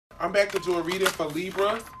I'm back to do a reading for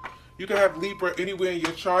Libra. You can have Libra anywhere in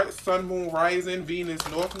your chart. Sun, Moon, Rising, Venus,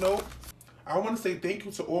 North Node. I want to say thank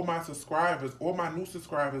you to all my subscribers, all my new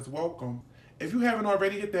subscribers. Welcome. If you haven't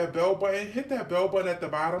already, hit that bell button. Hit that bell button at the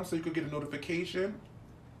bottom so you can get a notification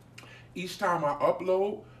each time I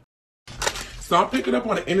upload. So I'm picking up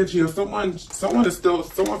on the energy of someone feels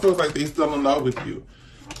like they're still in love with you.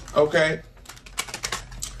 Okay?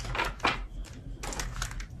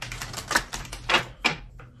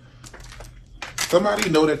 Somebody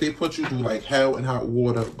know that they put you through like hell and hot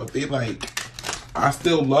water, but they like, I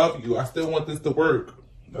still love you. I still want this to work.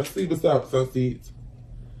 Let's see what's up, Sunseeds.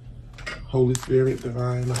 Holy Spirit,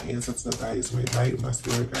 Divine, my ancestors, guides, my light, my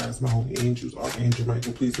spirit guides, my holy angels, Archangel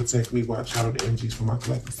Michael, please protect me, watch out of the energies from my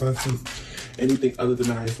collective Sunseeds. Anything other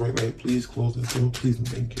than I is right light, please close the door, please and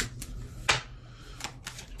thank you.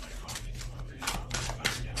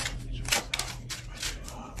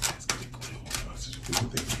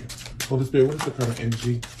 Holy Spirit, what is the current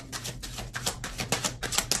energy?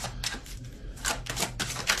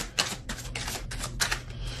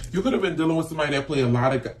 You could have been dealing with somebody that played a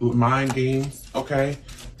lot of mind games, okay?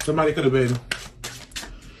 Somebody could have been,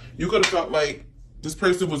 you could have felt like this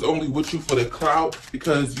person was only with you for the clout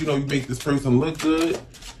because, you know, you make this person look good.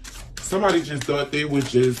 Somebody just thought they would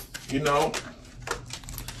just, you know,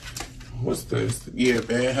 what's this? Yeah,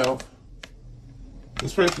 bad health.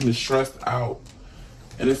 This person is stressed out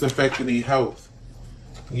and it's affecting their health.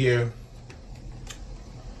 Yeah.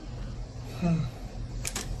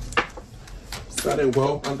 Sudden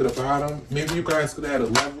wealth under the bottom. Maybe you guys could have had a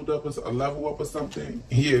level up or something.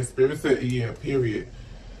 Yeah, Spirit said, yeah, period.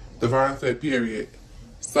 Divine said, period.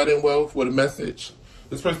 Sudden wealth with a message.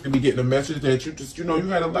 This person could be getting a message that you just, you know, you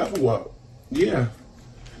had a level up. Yeah.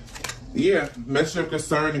 Yeah. Message of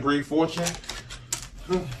concern and great fortune.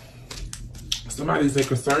 Somebody's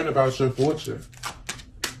concerned about your fortune.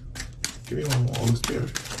 Give me one more, Holy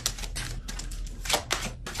Spirit.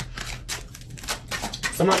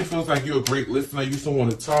 Somebody feels like you're a great listener, you someone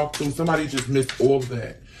to talk to. Somebody just missed all of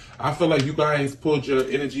that. I feel like you guys pulled your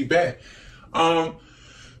energy back.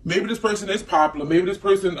 Maybe this person is popular. Maybe this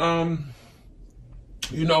person,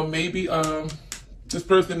 you know, maybe this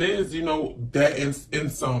person is, you know, that in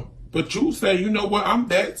some. But you say, you know what, I'm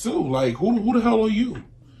that too. Like, who the hell are you?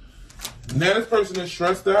 Now this person is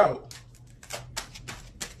stressed out.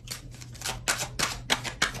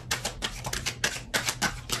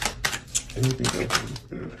 Anything else in the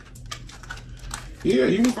spirit? Yeah,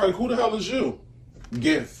 he was like, who the hell is you?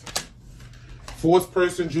 Gift. Fourth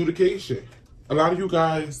person adjudication. A lot of you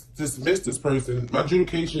guys dismiss this person. My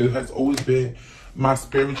adjudication has always been my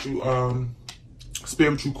spiritual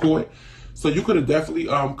court. So you could have definitely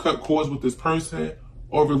cut cords with this person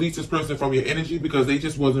or release this person from your energy because they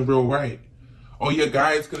just wasn't real right. Or your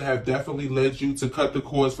guides could have definitely led you to cut the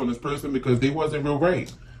cords from this person because they wasn't real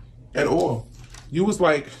right at all. You was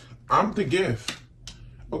like, I'm the gift.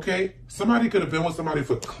 Okay? Somebody could have been with somebody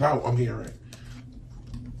for clout, I'm hearing.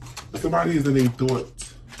 Somebody is in their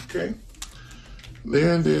thoughts. Okay?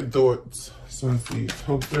 They're in their thoughts. Sunseed.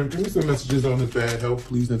 Hope there. Give me some messages on this bad health,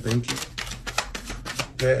 please and thank you.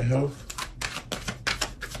 Bad health.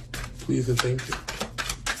 Please and thank you.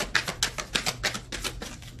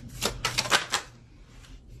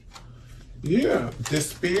 Yeah.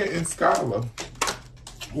 Despair and scholar.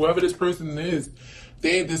 Whoever this person is,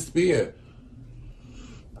 they in despair.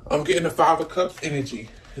 I'm getting the Five of Cups energy.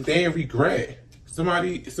 They in regret.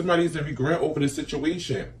 Somebody's in regret over the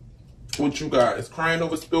situation with you guys. Crying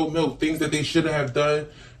over spilled milk. Things that they should have done.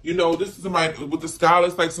 You know, this is somebody with the scholar.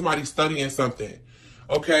 It's like somebody studying something.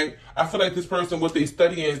 Okay? I feel like this person, what they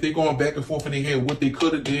studying is they going back and forth in their head. What they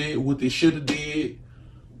could have did. What they should have did.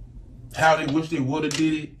 How they wish they would have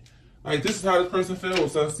did it. Like, this is how this person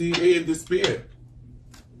feels. So, see, they in despair.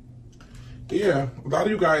 Yeah, a lot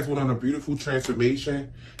of you guys went on a beautiful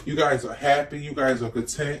transformation. You guys are happy. You guys are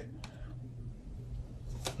content.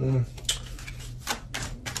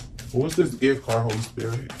 What's this gift card, Holy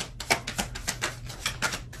Spirit?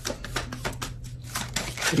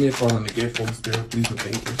 Give me a call on the gift, Holy Spirit, please and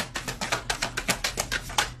thank you.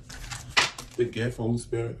 The gift, Holy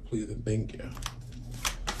Spirit, please and thank you.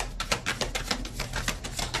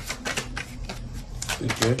 The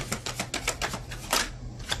gift.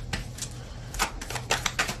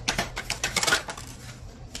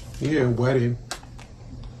 Yeah, wedding.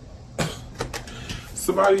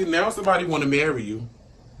 Somebody want to marry you.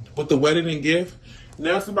 With the wedding and gift,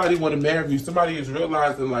 now somebody want to marry you. Somebody is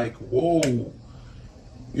realizing like, whoa.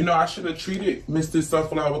 You know, I should have treated Mr.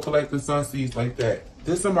 Sunflower Collector Sunseeds like that.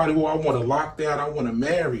 There's somebody who I want to lock down, I want to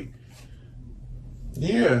marry.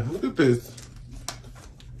 Yeah, look at this.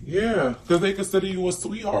 Yeah, because they consider you a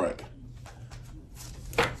sweetheart.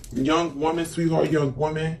 Young woman, sweetheart, young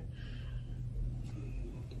woman.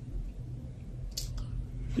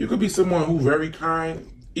 You could be someone who's very kind.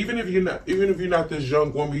 Even if you're not this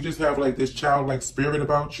young woman, you just have like this childlike spirit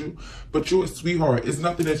about you. But you're a sweetheart. It's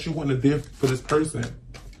nothing that you want to do for this person.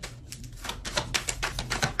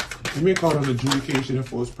 You may call it an adjudication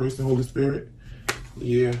for this person, Holy Spirit.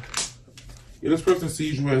 Yeah. Yeah, this person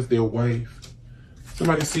sees you as their wife.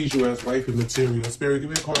 Somebody sees you as wife and material. Spirit, give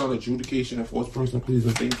me a call on adjudication for this person, please,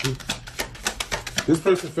 and thank you. This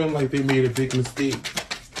person feeling like they made a big mistake.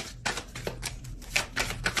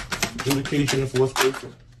 Adjudication and fourth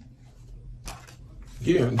person.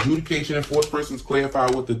 Yeah, adjudication and fourth person is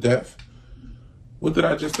clarified with the death. What did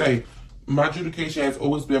I just say? My adjudication has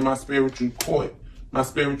always been my spiritual court. My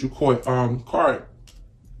spiritual court card.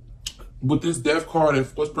 With this death card and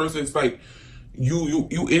fourth person, it's like you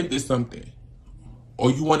ended something. Or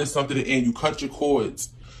you wanted something to end. You cut your cords.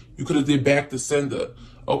 You could have did back to sender.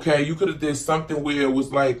 Okay, you could have did something where it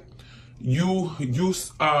was like you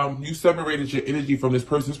separated your energy from this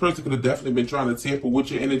person. This person could have definitely been trying to tamper with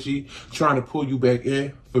your energy, trying to pull you back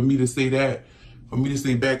in. For me to say that, for me to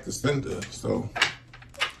say back to sender. So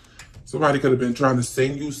somebody could have been trying to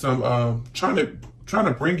send you some, trying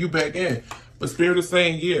to bring you back in. But Spirit is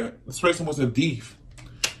saying, yeah, this person was a thief.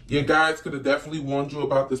 Your guides could have definitely warned you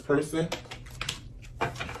about this person.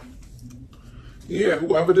 Yeah,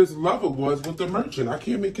 whoever this lover was with the merchant, I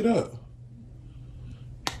can't make it up.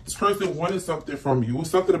 This person wanted something from you. It was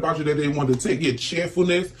something about you that they wanted to take. Your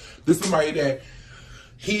cheerfulness. This is somebody that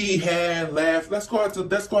he had laughed. Let's go out to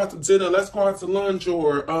dinner. Let's go out to lunch,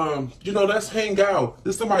 or let's hang out.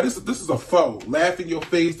 This is a foe. Laugh in your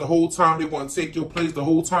face the whole time. They want to take your place the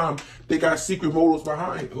whole time. They got secret motives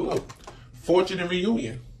behind it. Look, fortune and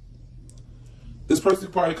reunion. This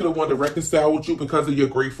person probably could have wanted to reconcile with you because of your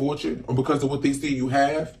great fortune or because of what they see you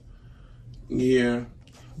have. Yeah.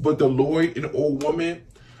 But the Lord and old woman,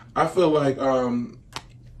 I feel like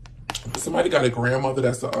somebody got a grandmother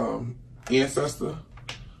that's a ancestor,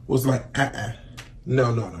 was like,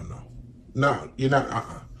 no, you're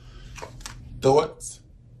not, thoughts,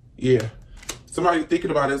 yeah. Somebody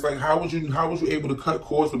thinking about it, it's like, how was you able to cut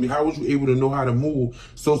cords with me? How was you able to know how to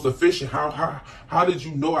move so sufficient? How did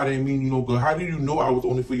you know I didn't mean you no good? How did you know I was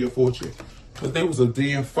only for your fortune? Because they was a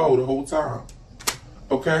damn foe the whole time.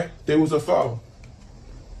 Okay? They was a foe.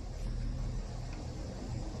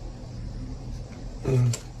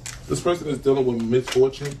 This person is dealing with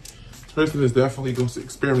misfortune. This person is definitely going to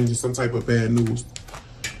experience some type of bad news.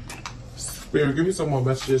 Spirit, give me some more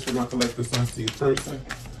messages for my collective sun seed person.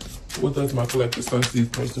 What does my collective sun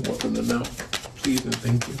seed person want them to know? Please and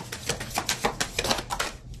thank you.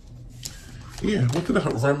 Yeah, what did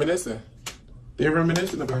they reminiscing? They're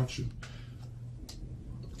reminiscing about you.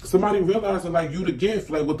 Somebody realizing like you the gift,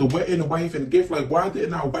 like with the wedding, the wife and the gift, like why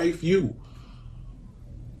didn't I wife you?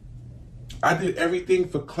 I did everything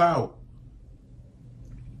for clout.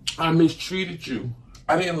 I mistreated you.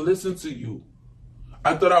 I didn't listen to you.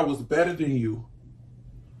 I thought I was better than you.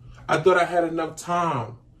 I thought I had enough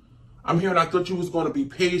time. I'm here and I thought you was going to be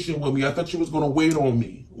patient with me. I thought you was going to wait on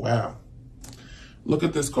me. Wow. Look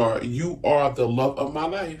at this card. You are the love of my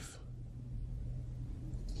life.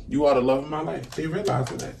 You are the love of my life. They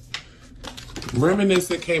realizing that.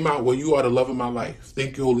 Reminiscent came out where you are the love of my life.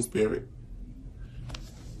 Thank you, Holy Spirit.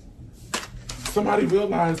 Somebody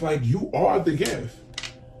realized like you are the gift.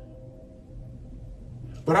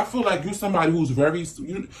 But I feel like you're somebody who's very,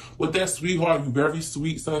 with that sweetheart, you're very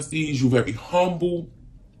sweet, Sun Seeds, you're very humble.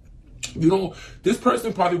 This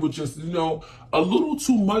person probably was just, a little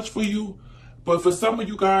too much for you. But for some of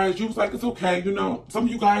you guys, you was like, it's okay, Some of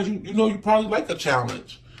you guys, you probably like a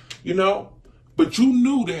challenge, But you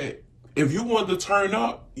knew that if you wanted to turn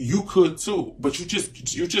up, you could too. But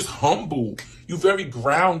you're just humble. You're very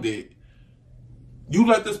grounded. You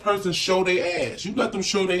let this person show their ass. You let them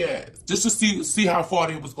show their ass just to see how far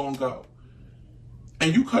they was going to go.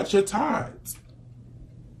 And you cut your ties.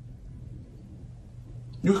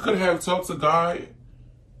 You could have talked to God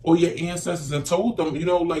or your ancestors and told them,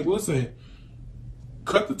 like, listen,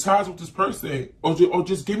 cut the ties with this person or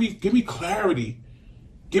just give me clarity.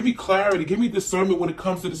 Give me clarity. Give me discernment when it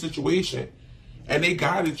comes to the situation. And they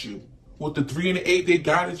guided you. With the 3 and the 8, they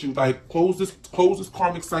guided you. Like, close this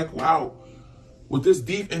karmic cycle out. With this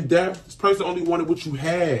deep in depth, this person only wanted what you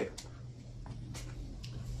had.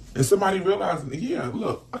 And somebody realizing, yeah,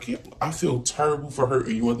 look, I feel terrible for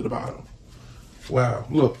hurting you under the bottom. Wow,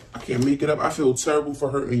 look, I can't make it up. I feel terrible for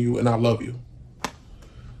hurting you and I love you.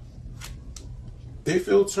 They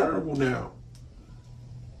feel terrible now.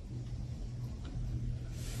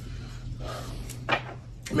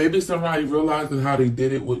 Maybe somebody realizing how they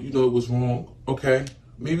did it, you know, it was wrong, okay?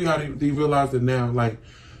 Maybe how they realized it now, like,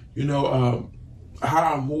 you know,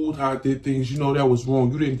 how I moved, how I did things, you know, that was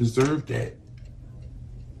wrong. You didn't deserve that.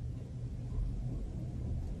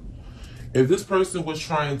 If this person was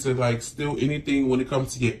trying to, like, steal anything when it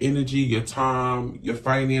comes to your energy, your time, your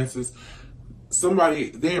finances,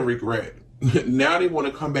 somebody, they regret. Now they want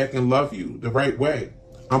to come back and love you the right way.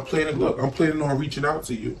 I'm planning on reaching out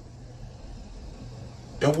to you.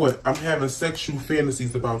 And what? I'm having sexual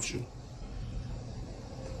fantasies about you.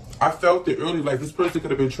 I felt it early, like this person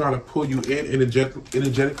could have been trying to pull you in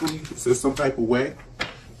energetically in some type of way.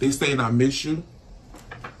 They saying I miss you.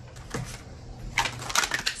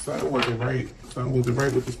 Something wasn't right. Something wasn't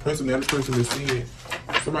right with this person. The other person is seeing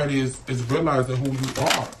somebody is realizing who you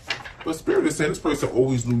are. But Spirit is saying this person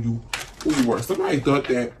always knew who you were. Somebody thought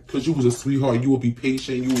that because you was a sweetheart, you would be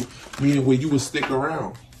patient, meaning where you would stick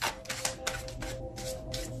around.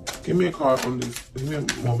 Give me a card on this. Give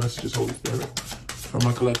me more messages, Holy Spirit, from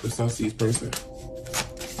my collective Sun Seeds person.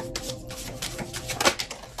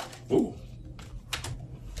 Ooh.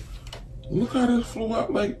 Look how this flew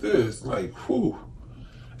out like this. Like, whew.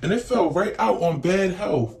 And it fell right out on bad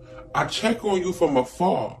health. I check on you from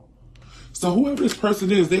afar. So whoever this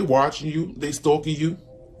person is, they're watching you. They stalking you.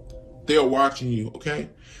 They are watching you, okay?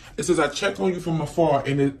 It says, I check on you from afar,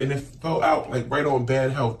 and it fell out like right on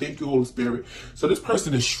bad health. Thank you, Holy Spirit. So this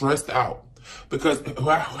person is stressed out because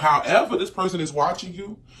however this person is watching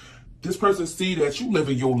you, this person see that you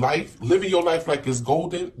living your life like it's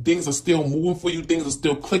golden. Things are still moving for you. Things are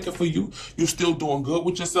still clicking for you. You're still doing good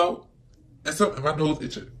with yourself. And so, if I know it's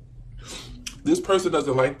itching. This person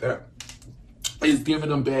doesn't like that. It's giving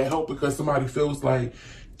them bad help because somebody feels like,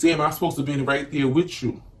 damn, I'm supposed to be right there with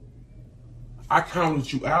you. I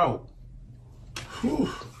counted you out. Whew.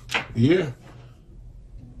 Yeah.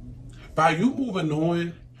 By you moving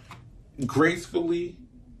on gracefully,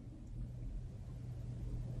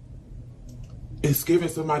 it's giving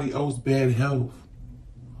somebody else bad health.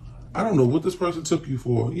 I don't know what this person took you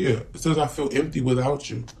for. Yeah, it says I feel empty without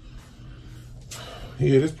you.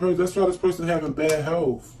 Yeah, that's why this person having bad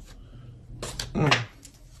health.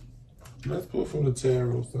 Let's pull from the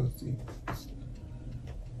tarot. Let's see.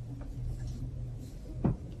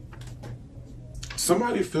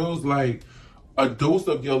 Somebody feels like a dose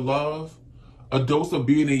of your love, a dose of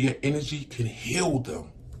being in your energy can heal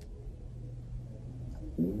them.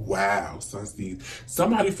 Wow, Sunseed.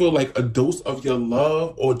 Somebody feel like a dose of your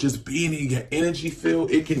love or just being in your energy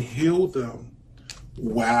field, it can heal them.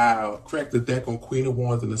 Wow. Crack the deck on Queen of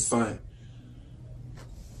Wands and the Sun.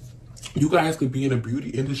 You guys could be in the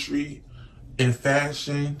beauty industry, in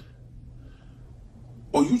fashion,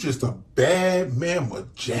 or you just a bad mamma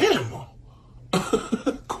jamma.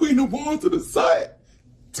 Queen of Wands to the side.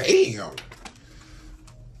 Damn.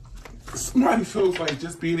 Somebody feels like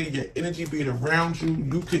just being in your energy, being around you,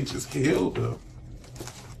 you can just heal them.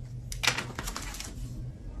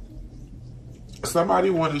 Somebody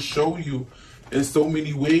want to show you in so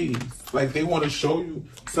many ways. Like they want to show you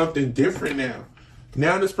something different now.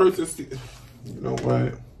 Now this person, you know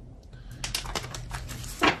what?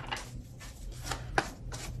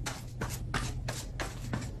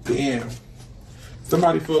 Damn.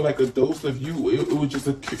 Somebody feel like a dose of you. It was just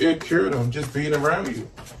it cured them just being around you.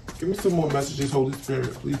 Give me some more messages, Holy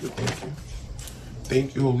Spirit, please. Thank you.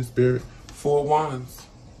 Thank you, Holy Spirit. 4 Wands.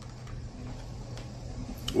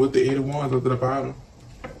 With the 8 of Wands at the bottom.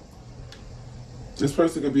 This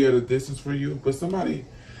person could be at a distance for you, but somebody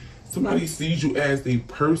sees you as a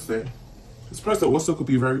person. This person also could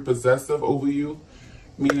be very possessive over you,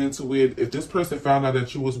 meaning to where if this person found out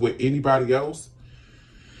that you was with anybody else,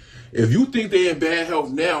 if you think they're in bad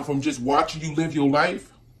health now from just watching you live your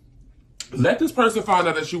life, let this person find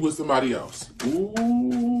out that you with somebody else.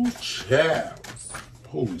 Ooh, child.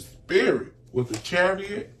 Holy Spirit with the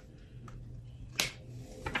Chariot.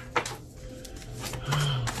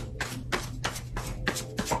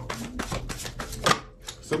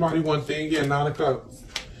 Somebody one thing, yeah, 9 of Cups.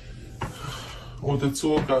 With the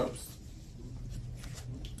 2 of Cups.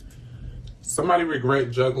 Somebody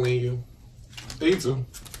regret juggling you. They do.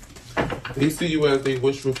 They see you as a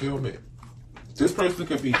wish fulfillment. This person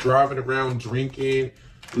could be driving around, drinking,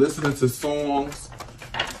 listening to songs.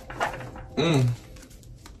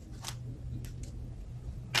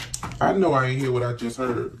 I know I ain't hear what I just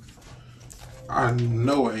heard. I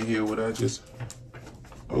know I ain't hear what I just...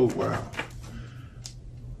 Oh, wow.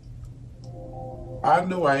 I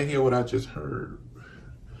know I ain't hear what I just heard.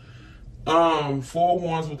 4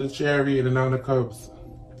 Wands with the Chariot and 9 of Cups.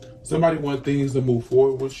 Somebody want things to move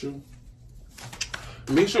forward with you.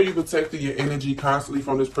 Make sure you protect your energy constantly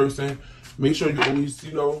from this person. Make sure you always,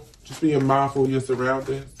 you know, just being mindful of your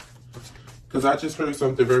surroundings. Because I just heard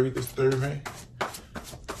something very disturbing.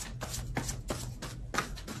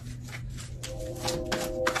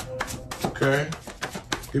 Okay.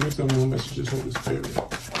 Give me some more messages, Holy Spirit.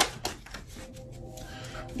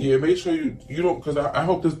 Yeah, make sure you don't, because I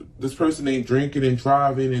hope this person ain't drinking and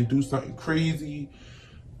driving and do something crazy.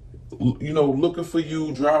 You know, looking for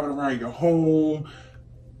you, driving around your home.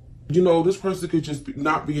 You know, this person could just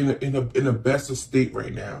not be in a best of state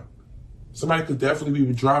right now. Somebody could definitely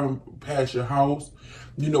be driving past your house,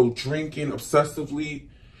 you know, drinking obsessively,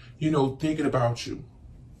 you know, thinking about you.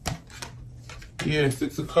 Yeah,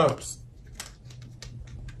 6 of Cups.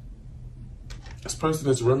 This person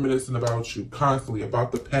is reminiscing about you constantly,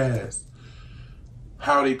 about the past.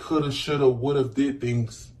 How they coulda, shoulda, woulda, did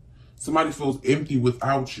things. Somebody feels empty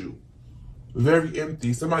without you. Very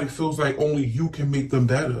empty. Somebody feels like only you can make them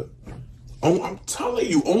better. Oh, I'm telling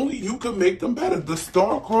you, only you can make them better. The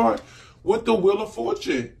Star card with the Wheel of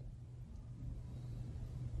Fortune.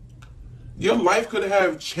 Your life could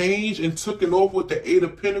have changed and taken off with the 8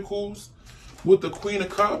 of Pentacles, with the Queen of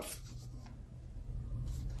Cups.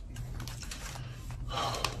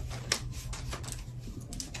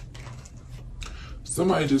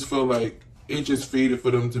 Somebody just feel like it just faded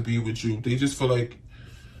for them to be with you. They just feel like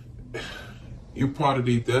you're part of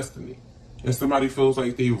their destiny. And somebody feels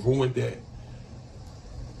like they ruined that.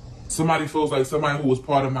 Somebody feels like somebody who was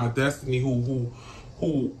part of my destiny, who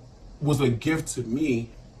was a gift to me,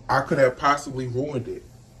 I could have possibly ruined it.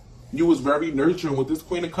 You was very nurturing with this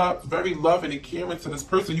Queen of Cups, very loving and caring to this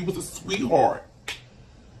person. You was a sweetheart.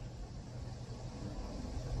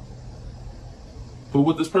 But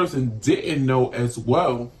what this person didn't know as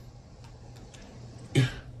well,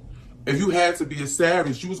 if you had to be a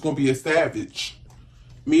savage, you was going to be a savage.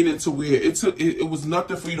 Meaning to where it was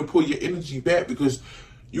nothing for you to pull your energy back because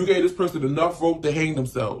you gave this person enough rope to hang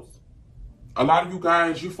themselves. A lot of you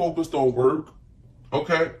guys, you focused on work,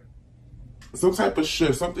 okay? Some type of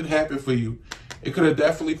shift, something happened for you. It could have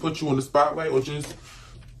definitely put you on the spotlight or just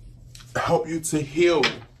help you to heal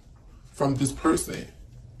from this person.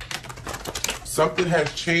 Something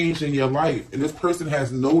has changed in your life, and this person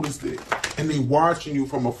has noticed it, and they watching you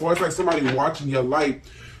from afar. It's like somebody watching your life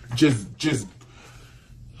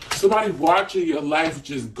somebody watching your life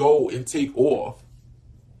just go and take off.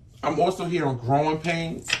 I'm also hearing growing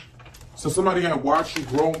pains. So somebody had watched you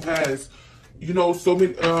grow past, you know, so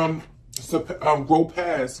many,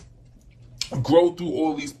 grow through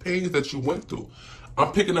all these pains that you went through.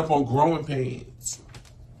 I'm picking up on growing pains.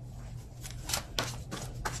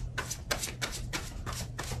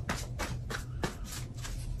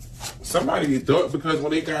 Somebody thought because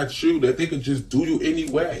when they got you that they could just do you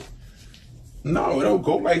anyway. No, it don't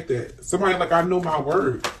go like that. Somebody like, I know my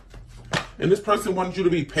word. And this person wanted you to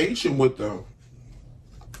be patient with them.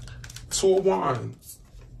 2 of Wands.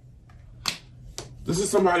 This is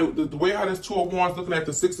somebody, the way how this 2 of Wands looking at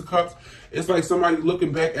the 6 of Cups, it's like somebody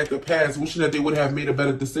looking back at the past, wishing that they would have made a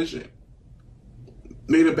better decision.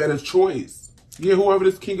 Made a better choice. Yeah, whoever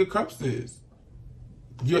this King of Cups is.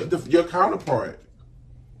 Your counterpart.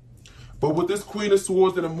 But with this Queen of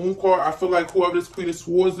Swords and the Moon card, I feel like whoever this Queen of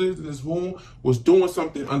Swords is in this Moon was doing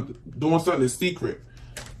something in secret.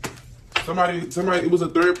 Somebody, it was a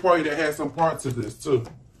third party that had some parts of this too.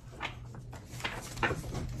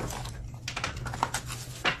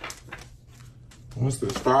 What's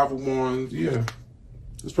this? 5 of Wands. Yeah.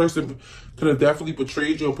 This person could have definitely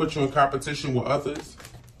betrayed you and put you in competition with others.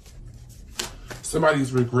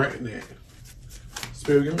 Somebody's regretting that.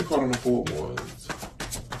 Spirit, give me a card on the 4 of Wands.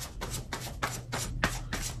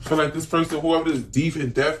 I feel like this person, whoever this thief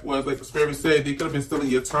in death was, like the Spirit said, they could have been stealing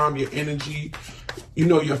your time, your energy, you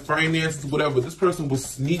know, your finances, whatever. This person was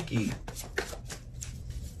sneaky.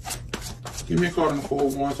 Give me a card on the 4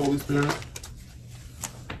 of Wands, Holy Spirit.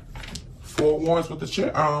 4 of Wands with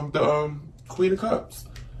the Queen of Cups.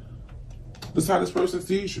 This is how this person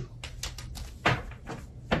sees you.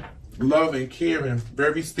 Loving, caring,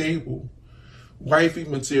 very stable. Wifey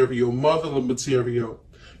material, motherly material.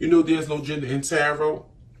 You know, there's no gender in tarot.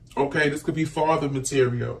 Okay, this could be father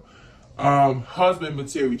material, husband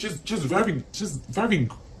material. Just very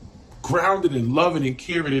grounded and loving and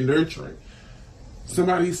caring and nurturing.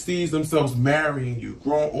 Somebody sees themselves marrying you,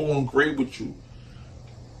 growing old and gray with you.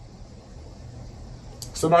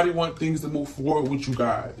 Somebody wants things to move forward with you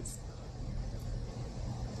guys.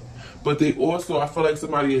 But they also, I feel like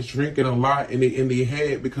somebody is drinking a lot in their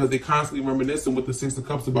head because they constantly reminiscing with the 6 of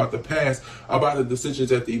Cups about the past, about the decisions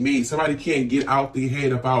that they made. Somebody can't get out their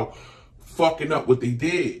head about fucking up what they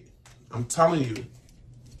did. I'm telling you.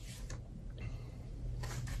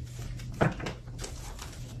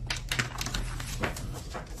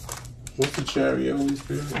 What's the Chariot, Holy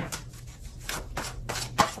Spirit?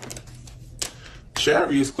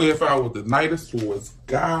 Chariot is clarified with the Knight of Swords.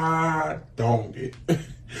 God dang it.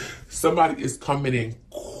 Somebody is coming in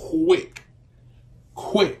quick.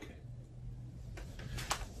 Quick.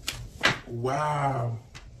 Wow.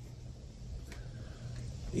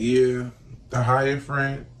 Yeah. The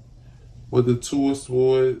Hierophant with the Two of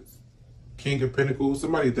Swords, King of Pentacles.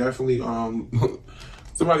 Somebody definitely,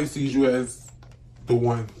 somebody sees you as the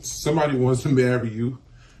one. Somebody wants to marry you.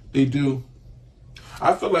 They do.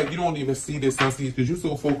 I feel like you don't even see this, Sunseeds, because you're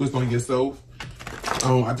so focused on yourself.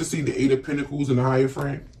 I just see the Eight of Pentacles and the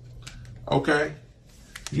Hierophant. Okay?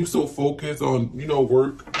 You so focused on, you know,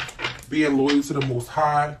 work, being loyal to the Most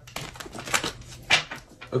High.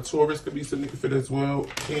 A Taurus could be significant as well.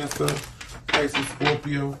 Cancer, Pisces,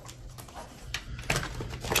 Scorpio.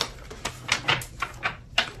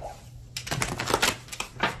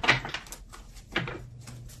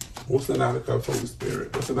 What's the Nine of Cups, Holy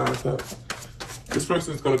Spirit? What's the Nine of Cups? This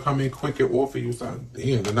person is going to come in quick and offer you something.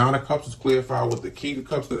 Damn, the Nine of Cups is clarified with the King of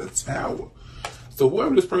Cups and the Tower. So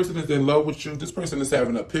whoever this person is in love with you, this person is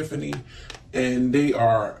having an epiphany, and they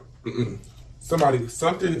are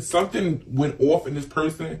something went off in this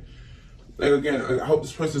person. Like, again, I hope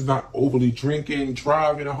this person is not overly drinking,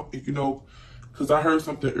 driving, you know, because I heard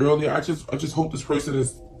something earlier. I just hope this person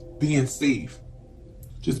is being safe.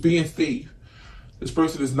 Just being safe. This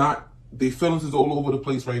person is not, their feelings is all over the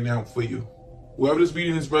place right now for you. Whoever this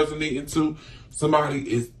reading is resonating to,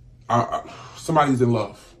 somebody's in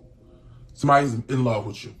love. Somebody's in love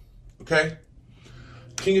with you. Okay?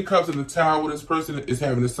 King of Cups in the Tower, this person is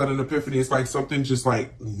having a sudden epiphany. It's like something just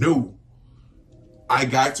like new. I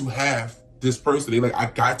got to have this person. They're like,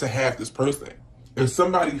 I got to have this person. If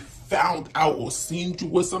somebody found out or seen you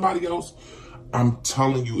with somebody else, I'm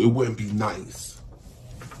telling you, it wouldn't be nice.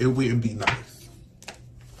 It wouldn't be nice.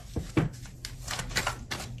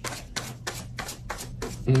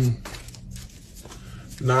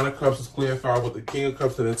 Nine of Cups is clarified with the King of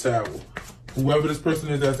Cups and the Tower. Whoever this person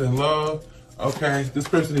is that's in love, okay, this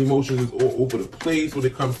person's emotions is all over the place when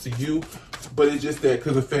it comes to you, but it's just that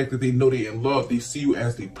because of the fact that they know they're in love, they see you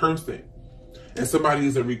as the person. And somebody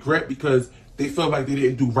is a regret because they feel like they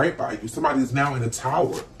didn't do right by you. Somebody is now in a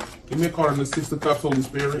tower. Give me a card on the Six of Cups, Holy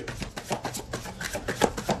Spirit.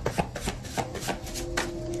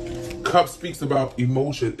 Cup speaks about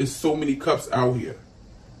emotion. There's so many cups out here.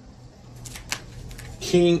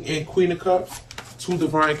 King and Queen of Cups, two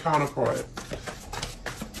divine counterparts.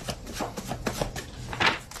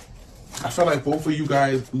 I feel like both of you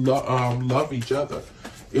guys love each other.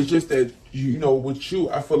 It's just that, you know, with you,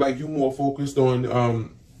 I feel like you're more focused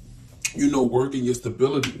on, you know, working your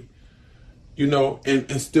stability, you know,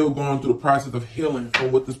 and still going through the process of healing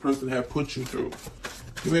from what this person had put you through.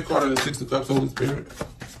 Give me a card on the Six of Cups, Holy Spirit.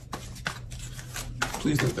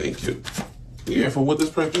 Please and thank you. Yeah, from what this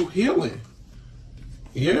person, you healing.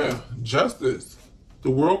 Yeah, Justice, the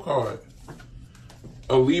World card.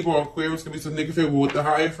 A Libra or Aquarius can be significant with the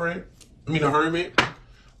Hierophant. I mean, the Hermit.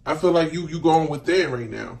 I feel like you going with that right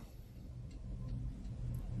now.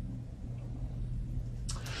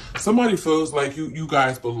 Somebody feels like you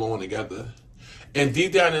guys belong together, and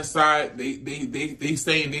deep down inside, they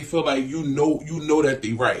saying they feel like you know that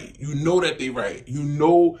they right. You know that they right. You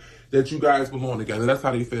know that you guys belong together. That's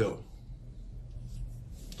how they feel.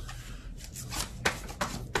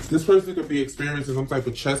 This person could be experiencing some type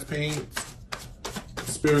of chest pains.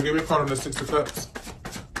 Spirit, give me a card on the Six of Cups.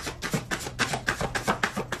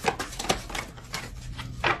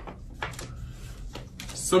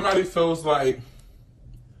 Somebody feels like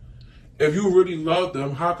if you really love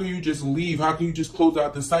them, how can you just leave? How can you just close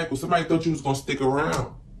out the cycle? Somebody thought you was going to stick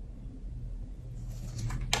around.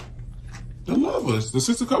 The Lovers. The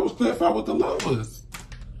Six of Cups was clarified with the Lovers.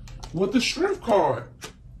 With the Strength card.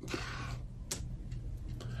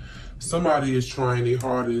 Somebody is trying their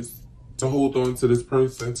hardest to hold on to this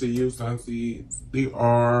person, to you, Sunseeds. They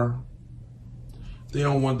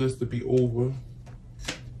don't want this to be over.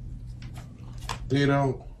 They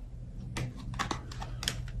don't.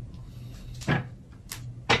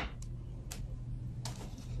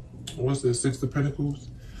 What's this, Six of Pentacles?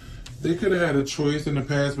 They could have had a choice in the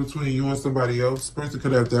past between you and somebody else. This person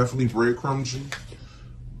could have definitely breadcrumbed you.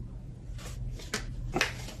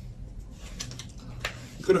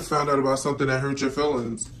 You could have found out about something that hurt your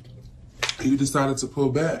feelings. You decided to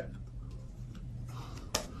pull back.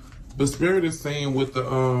 But Spirit is saying with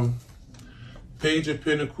the Page of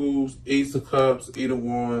Pentacles, Ace of Cups, Eight of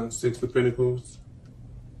Wands, Six of Pentacles,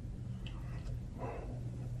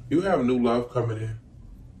 you have new love coming in.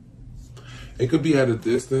 It could be at a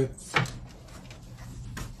distance.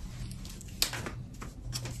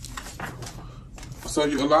 So a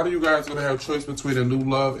lot of you guys are going to have a choice between a new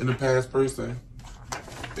love and a past person.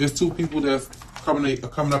 It's two people that's coming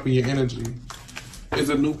up in your energy. It's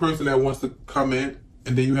a new person that wants to come in,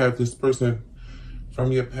 and then you have this person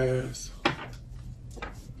from your past.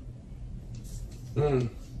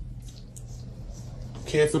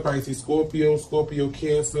 Cancer, Pisces, Scorpio,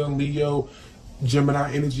 Cancer, Leo,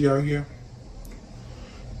 Gemini energy out here.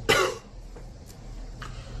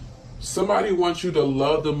 Somebody wants you to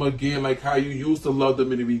love them again like how you used to love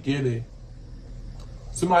them in the beginning.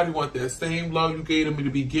 Somebody wants that same love you gave them in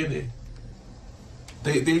the beginning.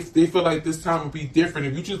 They feel like this time will be different.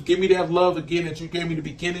 If you just give me that love again that you gave me in the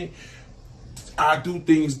beginning, I do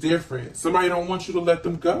things different. Somebody don't want you to let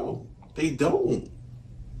them go. They don't.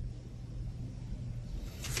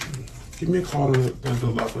 Give me a call to the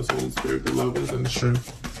lovers, Holy Spirit, the lovers and the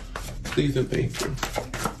strength. Please and thank you.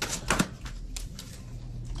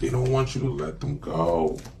 They don't want you to let them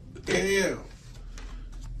go. Damn.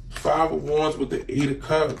 5 of Wands with the 8 of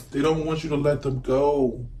Cups. They don't want you to let them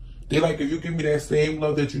go. They like, if you give me that same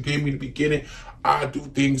love that you gave me in the beginning, I do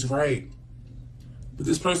things right. But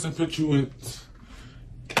this person put you in,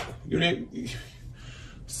 you didn't,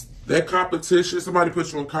 that competition, somebody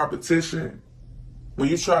put you in competition. When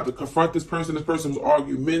you tried to confront this person was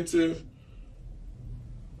argumentative.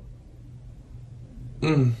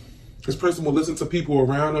 This person will listen to people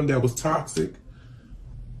around them that was toxic.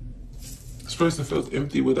 This person feels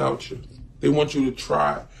empty without you. They want you to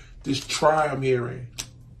try. Just try, I'm hearing.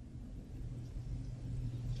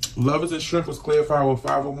 Lovers and strength was clarified with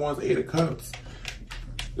 5 of Wands, 8 of Cups.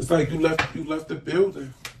 It's like you left the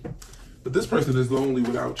building. But this person is lonely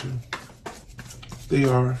without you. They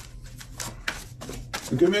are.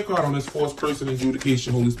 Give me a card on this forced person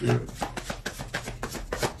adjudication, Holy Spirit.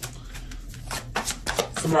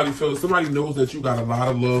 Somebody knows that you got a lot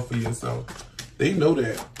of love for yourself. They know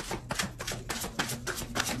that.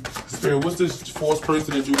 Spirit, what's this forced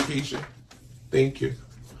person adjudication? Thank you.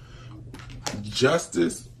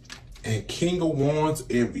 Justice and King of Wands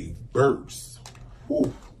in reverse.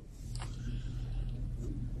 Whew.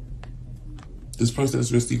 This person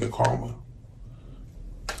is receiving karma.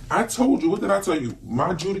 I told you, what did I tell you?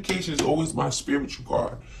 My adjudication is always my spiritual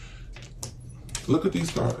card. Look at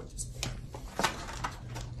these cards.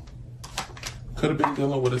 Could have been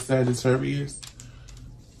dealing with a Sagittarius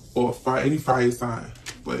or any fire sign.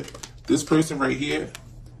 But this person right here,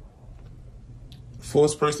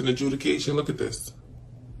 forced person adjudication, look at this.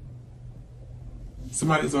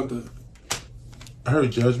 Somebody's under, I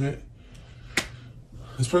heard judgment.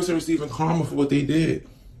 This person receiving karma for what they did.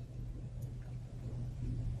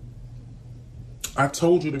 I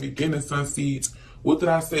told you in the beginning, Sun Seeds. What did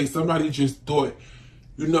I say? Somebody just thought,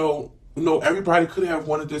 you know, everybody could have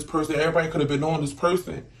wanted this person. Everybody could have been on this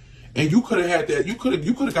person. And you could have had that. You could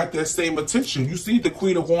have got that same attention. You see the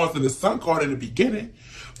Queen of Wands and the Sun card in the beginning.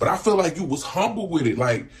 But I feel like you was humble with it.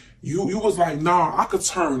 Like, you was like, nah, I could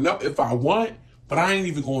turn up if I want. But I ain't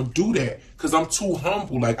even going to do that because I'm too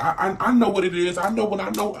humble. Like, I know what it is. I know what I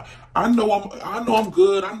know. I know I'm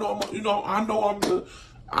good. I know I'm good.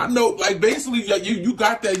 I know, like, basically, you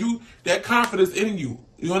got that confidence in you.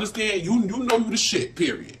 You understand? You know you the shit,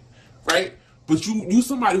 period. Right? But you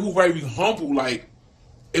somebody who very humble. Like,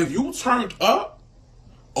 if you turned up,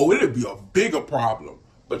 oh, it'd be a bigger problem.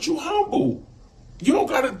 But you humble. You don't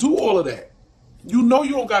got to do all of that. You know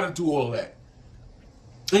you don't got to do all of that.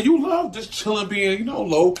 And you love just chilling, being,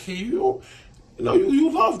 low key. You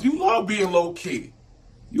love being low key.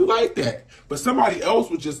 You like that. But somebody else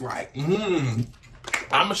was just like,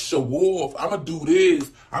 I'ma show off. I'ma do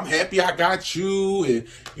this. I'm happy I got you, and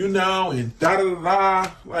and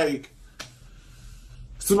da-da-da-da. Like,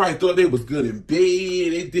 somebody thought they was good in bed.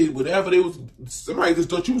 They did whatever they was. Somebody just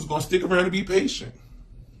thought you was gonna stick around and be patient.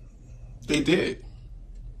 They did.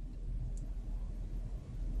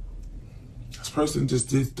 This person just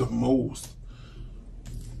did the most.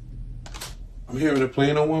 I'm hearing it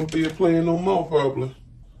playing on one, be playing no more, probably.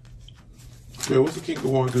 Yeah, what's the King of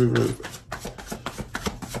Wands in reverse?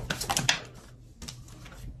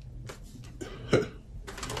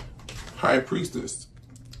 High Priestess,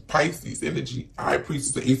 Pisces energy, High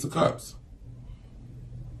Priestess, the Ace of Cups.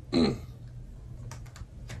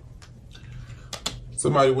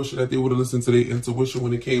 Somebody wishing that they would have listened to their intuition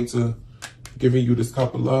when it came to giving you this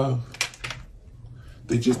cup of love.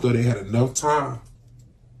 They just thought they had enough time.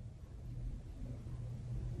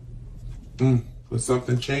 But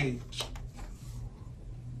something changed.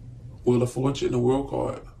 Wheel of Fortune, the World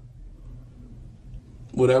card.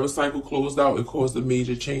 Whatever cycle closed out, it caused a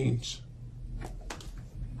major change.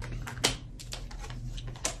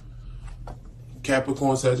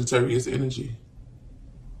 Capricorn, Sagittarius energy.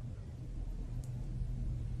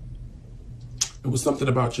 It was something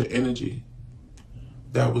about your energy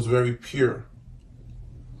that was very pure.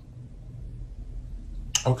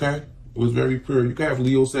 Okay? It was very pure. You can have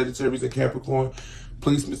Leo, Sagittarius, and Capricorn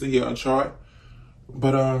placements in your chart.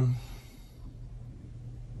 But,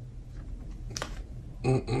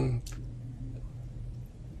 even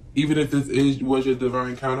if this was your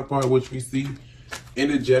divine counterpart, which we see,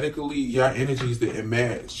 energetically, your energies didn't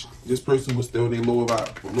match. This person was still in a lower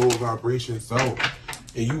vibration zone.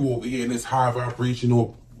 And you over here in this high vibration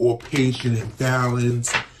or patient and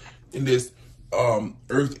balance, in this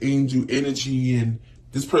earth angel energy, and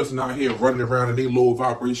this person out here running around in their low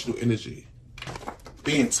vibrational energy,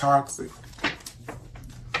 being toxic.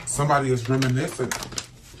 Somebody is reminiscent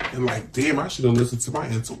and like, damn, I should have listened to my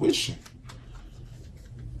intuition.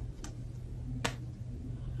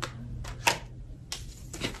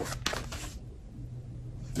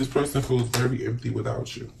 This person feels very empty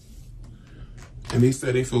without you. And they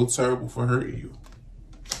said they feel terrible for hurting you.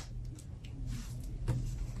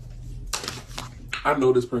 I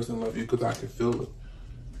know this person loves you because I can feel it.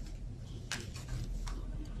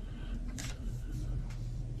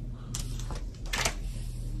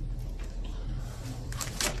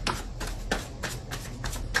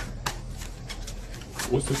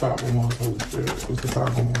 What's the 5 of Wands, Holy Spirit? What's the 5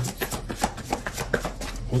 of Wands?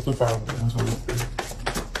 What's the 5 of Wands, Holy Spirit?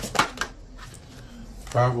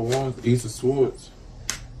 5 of Wands, Ace of Swords.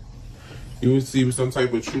 You receive some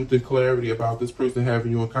type of truth and clarity about this person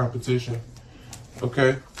having you in competition.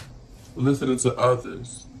 Okay? Listening to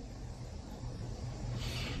others.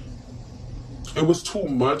 It was too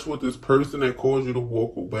much with this person that caused you to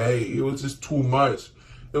walk away. It was just too much.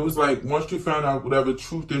 It was like, once you found out whatever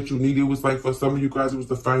truth that you needed, it was like, for some of you guys, it was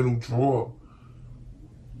the final draw.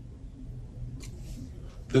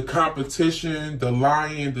 The competition, the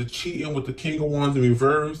lying, the cheating with the King of Wands in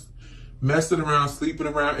reverse, messing around, sleeping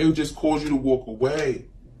around, it would just cause you to walk away.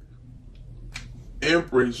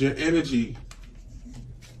 Empress, your energy.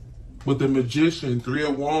 With the Magician, 3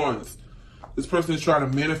 of Wands. This person is trying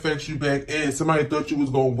to manifest you back in. Somebody thought you was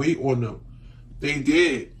going to wait on them. They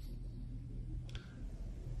did.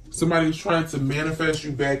 Somebody's trying to manifest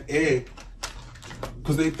you back in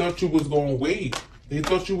because they thought you was going to wait. They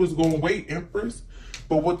thought you was going to wait, Empress.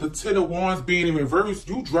 But with the 10 of Wands being in reverse,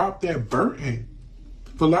 you dropped that burden.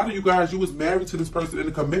 For a lot of you guys, you was married to this person, in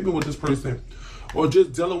a commitment with this person, or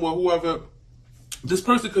just dealing with whoever. This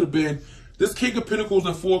person could have been, this King of Pentacles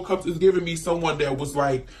and 4 of Cups is giving me someone that was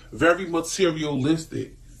like very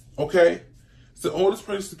materialistic, okay? So all this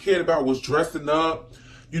person cared about was dressing up,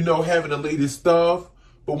 you know, having the latest stuff.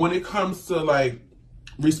 But when it comes to like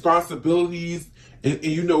responsibilities and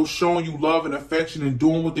you know, showing you love and affection and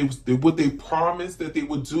doing what they promised that they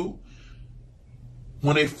would do,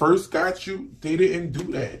 when they first got you, they didn't do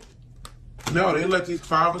that. No, they let these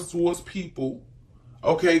 5 of Swords people,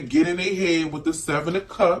 okay, get in their head with the 7 of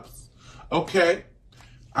Cups, okay,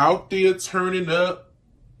 out there turning up,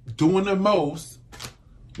 doing the most,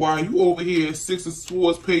 while you over here, 6 of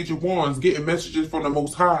Swords, Page of Wands, getting messages from the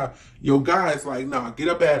Most High. Your guy's like, nah, get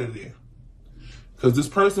up out of there. Because this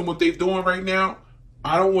person, what they doing right now,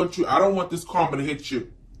 I don't want this karma to hit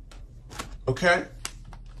you. Okay?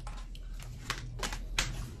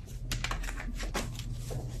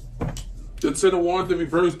 The 10 of Wands in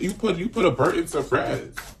reverse, you put a burden to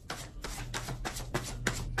rest.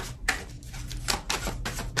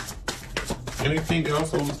 Anything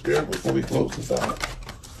else, Holy Spirit, before we close this out?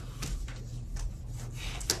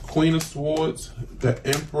 Queen of Swords, the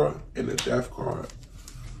Emperor, and the Death card.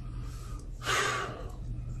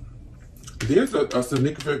 There's a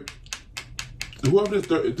significant, whoever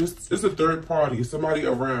this is a third party, somebody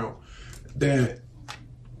around that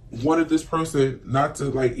wanted this person not to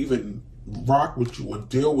like even rock with you or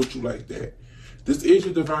deal with you like that. This is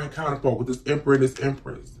your divine counterpart with this Emperor and this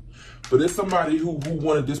Empress. But there's somebody who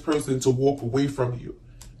wanted this person to walk away from you.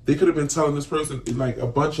 They could have been telling this person like a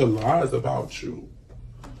bunch of lies about you.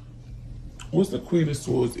 What's the Queen of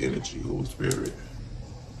Swords energy, Holy Spirit?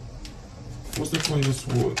 What's the Queen of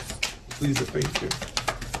Swords? Please and thank you.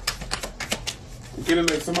 I'm getting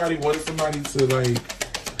like somebody wanted somebody to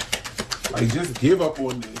like just give up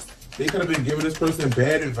on this. They could have been giving this person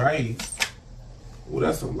bad advice. Well,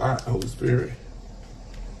 that's a lot, Holy Spirit.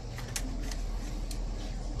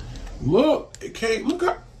 Look,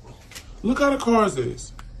 look how the cards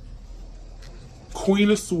is.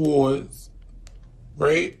 Queen of Swords,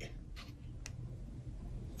 right?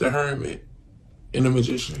 The Hermit and the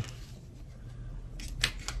Magician.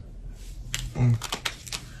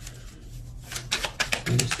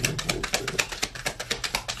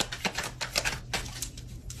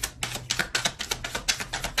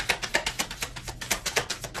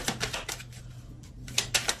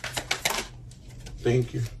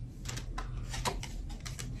 Thank you.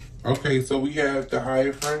 Okay, so we have the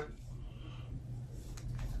Hierophant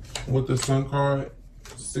with the Sun card,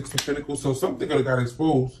 Six of Pentacles. So something could have got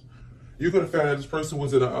exposed. You could have found out this person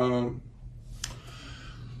was in a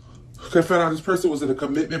could have found out this person was in a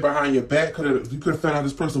commitment behind your back. You could have found out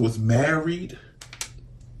this person was married.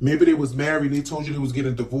 Maybe they was married. They told you they was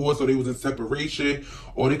getting divorced, or they was in separation,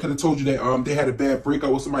 or they could have told you that they had a bad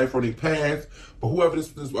breakup with somebody from their past. But whoever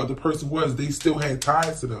this other person was, they still had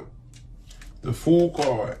ties to them. The Fool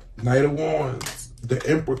card, Knight of Wands, the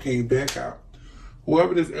Emperor came back out.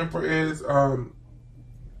 Whoever this Emperor is,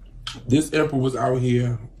 this Emperor was out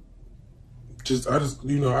here. I just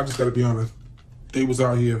gotta be honest. They was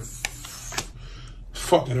out here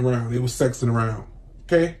fucking around. They was sexing around.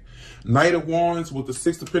 Okay? Knight of Wands with the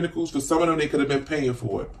Six of Pentacles. For some of them, they could have been paying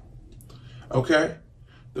for it. Okay?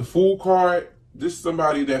 The Fool card, this is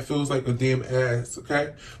somebody that feels like a damn ass.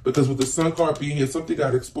 Okay? Because with the Sun card being here, something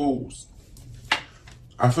got exposed.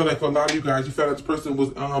 I feel like for a lot of you guys, you found out this person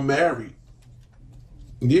was married.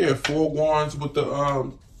 Yeah, Four of Wands with the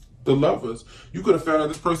Lovers. You could have found out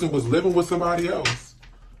this person was living with somebody else.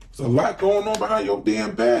 There's a lot going on behind your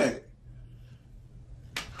damn back.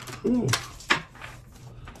 Whew.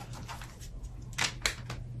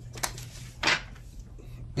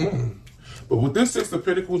 But with this Six of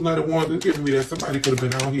Pentacles, Knight of Wands, it's giving me that somebody could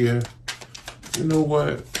have been out here, you know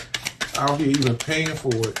what, out here even paying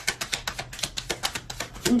for it.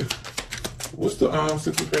 What's the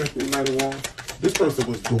Six of Pentacles, Knight of Wands? This person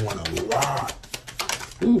was doing a lot.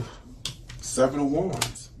 Ooh. Seven of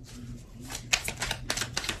Wands.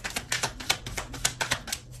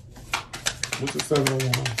 What's the Seven of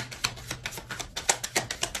Wands?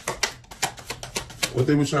 What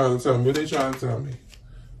they were trying to tell me? What they trying to tell me?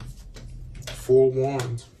 Four of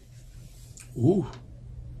Wands. Ooh.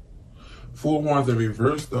 Four of Wands in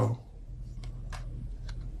reverse though.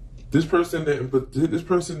 This person didn't,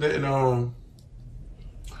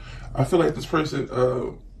 I feel like this person,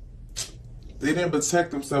 they didn't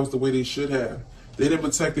protect themselves the way they should have. They didn't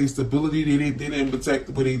protect their stability. They didn't protect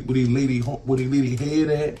where they lay their head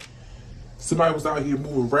at. Somebody was out here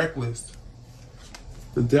moving reckless.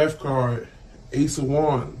 The Death card, Ace of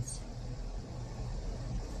Wands,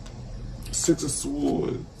 Six of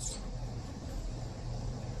Swords.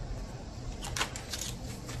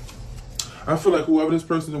 I feel like whoever this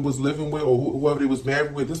person was living with or whoever they was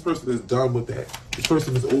married with, this person is done with that. This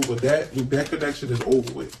person is over that. That connection is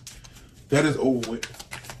over with. That is over with.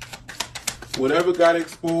 Whatever got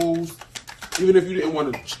exposed, even if you didn't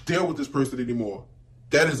want to deal with this person anymore,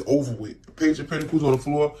 that is over with. Page of Pentacles on the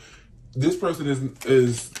floor. This person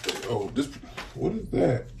what is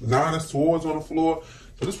that? Nine of Swords on the floor.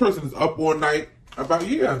 So this person is up all night about,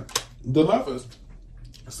 the Lovers.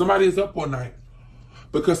 Somebody is up all night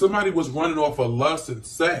because somebody was running off of lust and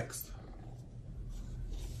sex.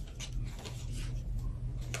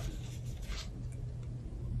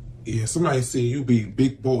 Yeah, somebody see you be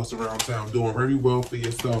big boss around town, doing very well for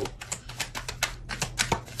yourself.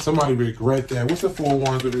 Somebody regret that. What's the Four of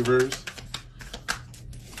Wands in reverse?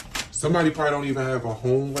 Somebody probably don't even have a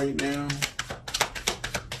home right now.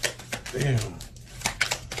 Damn.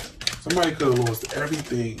 Somebody could have lost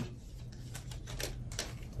everything.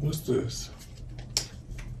 What's this?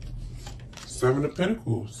 Seven of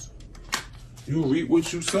Pentacles. You reap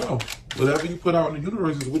what you sow. Whatever you put out in the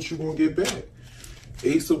universe is what you're going to get back.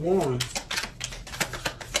 Ace of Wands.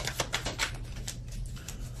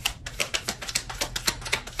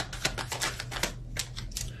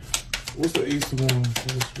 What's the Ace of Wands?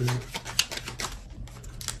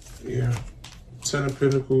 Yeah. Ten of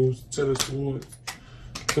Pentacles, Ten of Swords.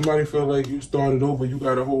 Somebody felt like you started over. You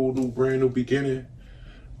got a whole new, brand new beginning.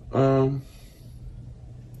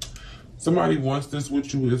 Somebody wants this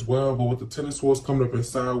with you as well, but with the Ten of Swords coming up in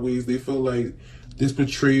sideways, they feel like this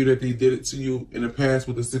betrayal that they did it to you in the past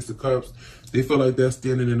with the Six of Cups, they feel like that's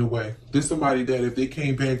standing in the way. There's somebody that if they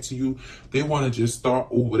came back to you, they want to just start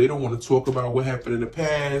over. They don't want to talk about what happened in the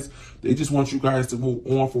past. They just want you guys to move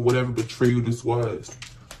on from whatever betrayal this was.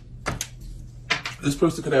 This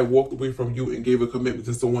person could have walked away from you and gave a commitment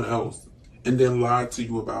to someone else and then lied to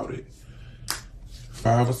you about it.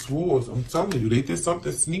 Five of Swords. I'm telling you, they did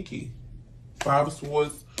something sneaky. Five of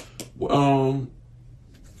Swords. What's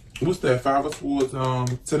that? Five of Swords,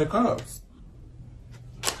 Ten of Cups.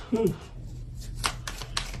 Whew.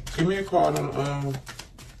 Give me a card on,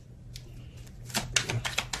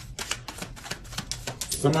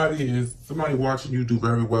 somebody watching you do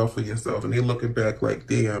very well for yourself and they looking back like,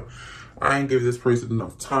 damn, I ain't give this person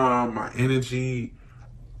enough time, my energy.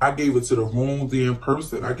 I gave it to the wrong damn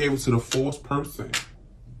person. I gave it to the false person.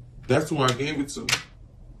 That's who I gave it to.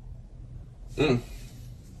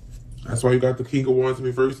 That's why you got the King of Wands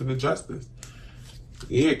reversed in the Justice.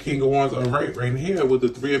 Yeah, King of Wands are right here with the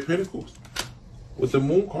Three of Pentacles. With the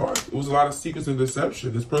Moon card. It was a lot of secrets and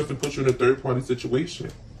deception. This person put you in a third-party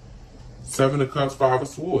situation. Seven of Cups, Five of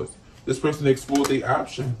Swords. This person explored their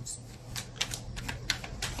options.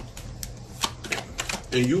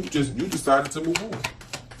 And you decided to move on.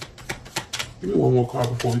 Give me one more card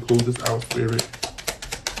before we close this out, Spirit.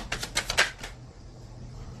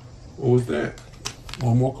 What was that?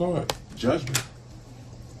 One more card. Judgment.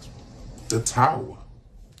 The Tower.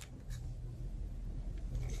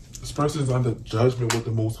 This person is under judgment with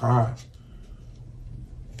the Most High.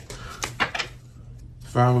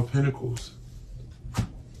 Five of Pentacles.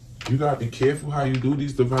 You gotta be careful how you do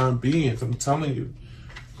these divine beings. I'm telling you.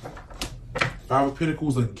 Five of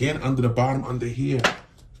Pentacles again under the bottom, under here.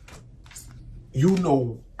 You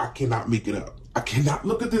know I cannot make it up. I cannot.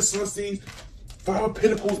 Look at this, Sunseeds. Five of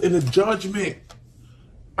Pentacles in the Judgment.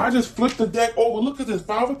 I just flipped the deck over. Look at this.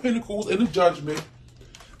 Five of Pentacles in the Judgment.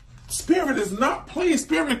 Spirit is not playing.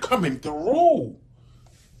 Spirit coming through.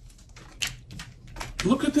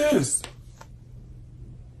 Look at this.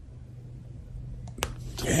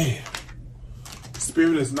 Damn.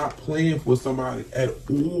 Spirit is not playing for somebody at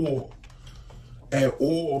all. At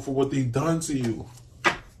all for what they've done to you.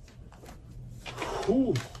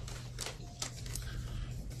 Ooh.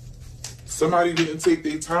 Somebody didn't take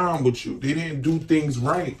their time with you. They didn't do things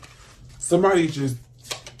right. Somebody just,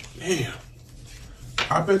 damn.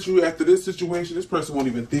 I bet you after this situation, this person won't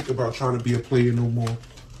even think about trying to be a player no more.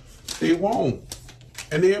 They won't.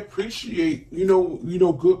 And they appreciate, you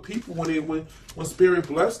know, good people when Spirit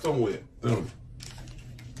blessed them with them.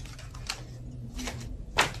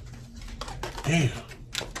 Damn.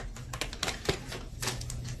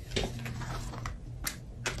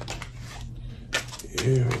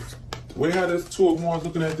 Yeah. The way how this Two of Wands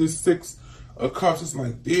looking at this Six of Cups, it's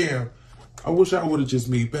like, damn, I wish I would have just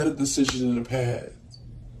made better decisions in the past.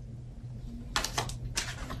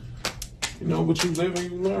 You know, but you live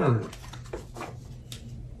and you learn.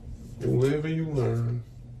 You live and you learn.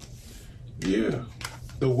 Yeah.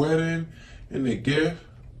 The wedding and the gift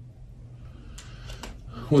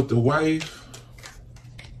with the wife.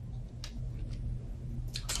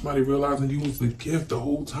 Somebody realizing you was the gift the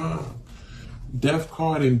whole time. Death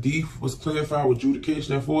card and Death was clarified with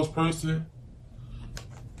adjudication and fourth person.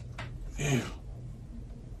 Damn.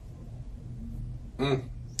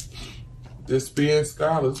 This being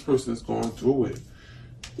scholar, this person is going through it.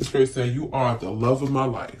 This person saying, you are the love of my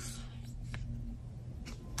life.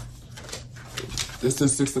 This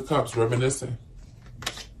is Six of Cups, reminiscing.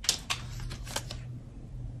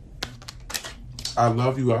 I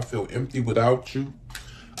love you. I feel empty without you.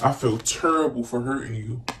 I feel terrible for hurting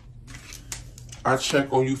you. I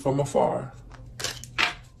check on you from afar.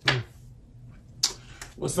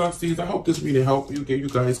 Well, Sunseeds, I hope this reading helped you, give you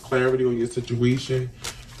guys clarity on your situation,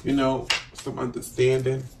 you know, some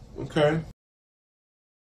understanding, okay?